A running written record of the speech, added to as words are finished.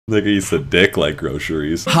Nigga eats a dick like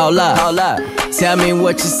groceries. Hold up, tell me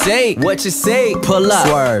what you say, pull up,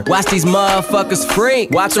 swerve. Watch these motherfuckers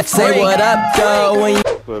freak, watch them say what up, though, when you...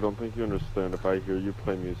 So I don't think you understand, if I hear you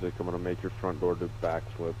play music, I'm gonna make your front door do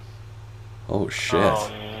backflips. Oh shit.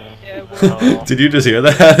 Yeah, well, Did you just hear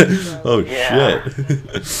that? Oh shit.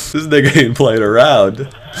 This nigga ain't playing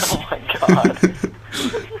around. oh my god.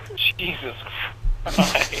 Jesus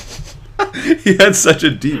Christ. He had such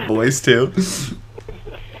a deep voice too.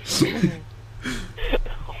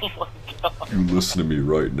 Oh my god. You listen to me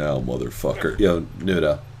right now, motherfucker. Yo,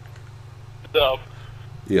 Nuda. What's up?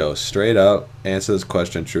 Yo, straight up, answer this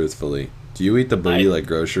question truthfully. Do you eat the booty like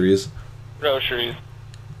groceries? Groceries.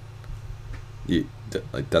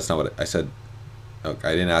 Like, that's not what I said. Oh,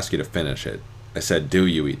 I didn't ask you to finish it. I said, do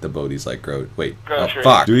you eat the booties like groceries? Oh,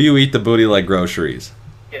 fuck. Do you eat the booty like groceries?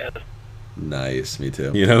 Yes. Nice, me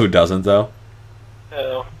too. You know who doesn't, though?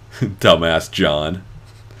 Who? Dumbass John.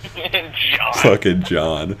 John. Fucking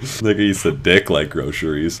John. Nigga eats the dick like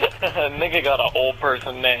groceries. Nigga got a whole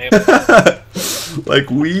person name.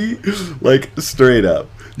 Like, straight up.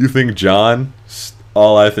 You think John?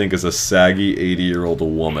 All I think is a saggy 80-year-old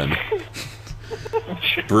woman.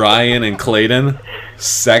 Brian and Clayton,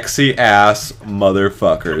 sexy ass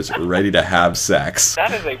motherfuckers ready to have sex.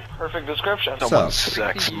 That is a perfect description. Someone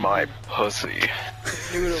sex my pussy.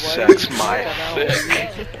 Sex my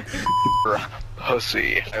thick.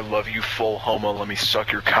 Pussy. I love you, full homo. Let me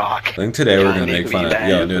suck your cock. I think today we're gonna make fun of.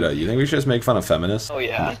 Yo, Nuda, you think we should just make fun of feminists? Oh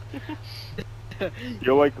yeah.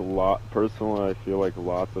 You're like personally, I feel like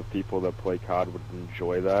lots of people that play COD would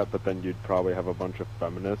enjoy that, but then you'd probably have a bunch of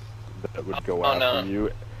feminists that would go after you,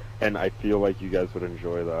 and I feel like you guys would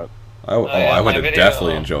enjoy that. I would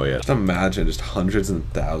definitely enjoy it. Just imagine just hundreds and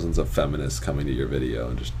thousands of feminists coming to your video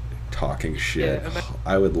and just talking shit. Yeah,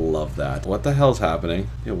 I would love that. What the hell's happening?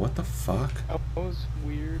 Yo, what the fuck? That was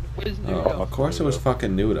weird. What is Oh, of course it was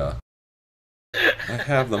fucking Nuda. I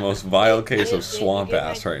have the most vile case of swamp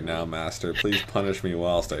ass right now, master. Please punish me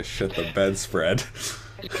whilst I shit the bedspread.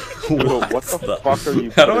 What the fuck are you?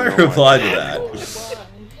 How do I reply to that?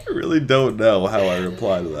 I really don't know how I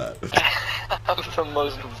reply to that. I'm the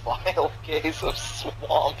most vile case of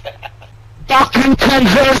swamp ass. Fucking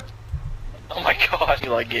Kansas! Oh my god.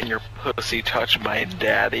 You like getting your pussy touched by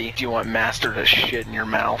daddy? Do you want master to shit in your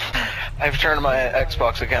mouth? I've turned my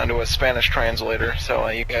Xbox account into a Spanish translator, so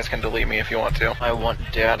you guys can delete me if you want to. I want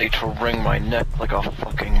daddy to wring my neck like a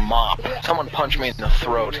fucking mop. Someone punch me in the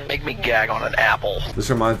throat. Make me gag on an apple. This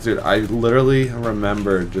reminds, dude, I literally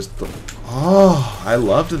remember just the... Oh, I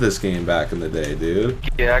loved this game back in the day, dude.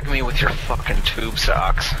 Gag me with your fucking tube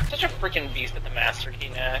socks. Such a freaking beast at the master key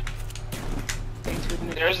neck.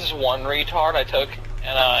 There's this one retard I took,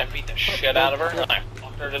 and I beat the shit out of her, and I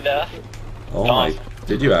fucked her to death. Oh my...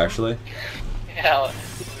 Did you actually? Yeah.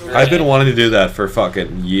 I've been wanting to do that for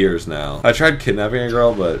fucking years now. I tried kidnapping a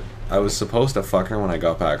girl, but I was supposed to fuck her when I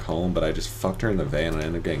got back home, but I just fucked her in the van and I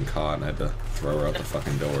ended up getting caught and I had to throw her out the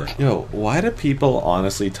fucking door. Yo, why do people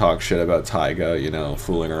honestly talk shit about Tyga, you know,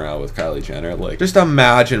 fooling around with Kylie Jenner? Like, just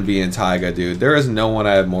imagine being Tyga, dude. There is no one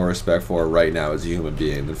I have more respect for right now as a human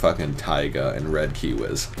being than fucking Tyga and Red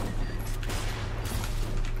Kiwiz.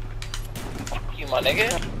 Fuck you, my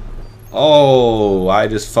nigga. Oh, I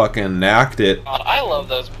just fucking knacked it. God, I love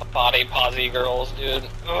those body posy girls, dude.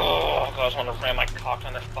 Oh, God, I just want to ram my cock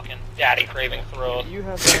on their fucking daddy craving throat. You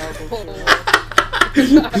have an album.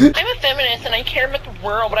 I'm a feminist and I care about the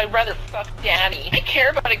world, but I'd rather fuck daddy. I care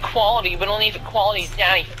about equality, but only if equality's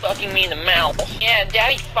daddy fucking me in the mouth. Yeah,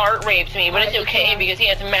 daddy fart rapes me, but it's okay because he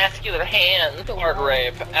has masculine hands. Fart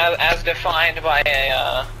rape, as defined by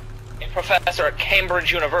a professor at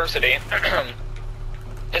Cambridge University.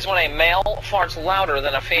 Is when a male farts louder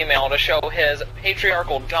than a female to show his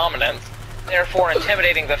patriarchal dominance, therefore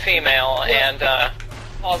intimidating the female and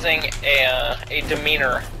causing a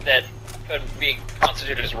demeanor that could be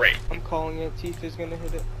constituted as rape. I'm calling it. Teeth is gonna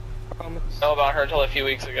hit it. Promise. Know about her until a few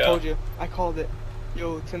weeks ago. Told you. I called it.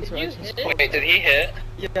 Yo, Tensor. I just called Wait, did he hit?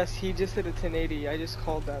 Yes, he just hit a 1080. I just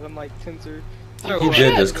called that. I'm like, Tensor. He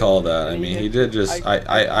did just call that. I mean, he did just...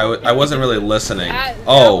 I wasn't really listening.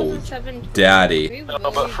 Oh, daddy. No,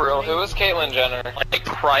 but for real, who is Caitlyn Jenner? Like,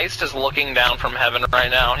 Christ is looking down from heaven right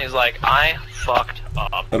now, and he's like, I fucked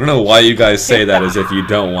up. I don't know why you guys say that as if you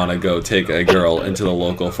don't want to go take a girl into the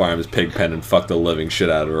local farm's pig pen and fuck the living shit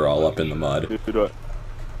out of her all up in the mud. Dude,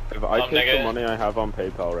 if I take the money I have on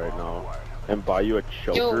PayPal right now and buy you a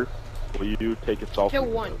choker, will you take a selfie? Kill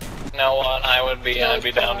one. You know what? I'd be down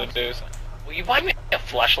to do so. Will you buy me a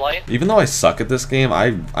fleshlight. Even though I suck at this game,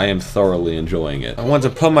 I am thoroughly enjoying it. I want to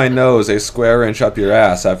put my nose a square inch up your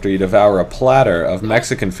ass after you devour a platter of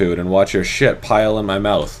Mexican food and watch your shit pile in my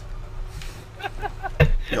mouth.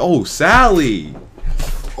 Oh, Sally!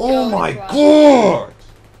 Oh my god!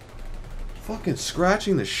 Fucking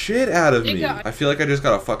scratching the shit out of me. I feel like I just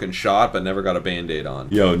got a fucking shot but never got a band-aid on.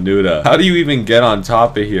 Yo, Nuda, how do you even get on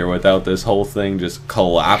top of here without this whole thing just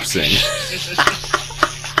collapsing?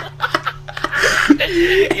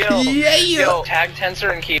 Yo, tag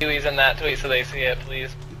Tensor and Kiwis in that tweet so they see it,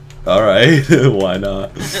 please. Alright, why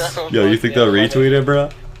not? Yo, you think they'll retweet it, bro?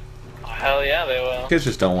 Oh, hell yeah, they will. Kids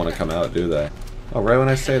just don't want to come out, do they? Oh, right when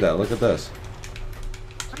I say that, look at this.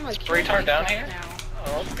 Is retard down here?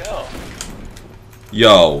 Oh, let's go.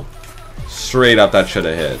 Yo, straight up that should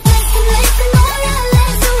have hit.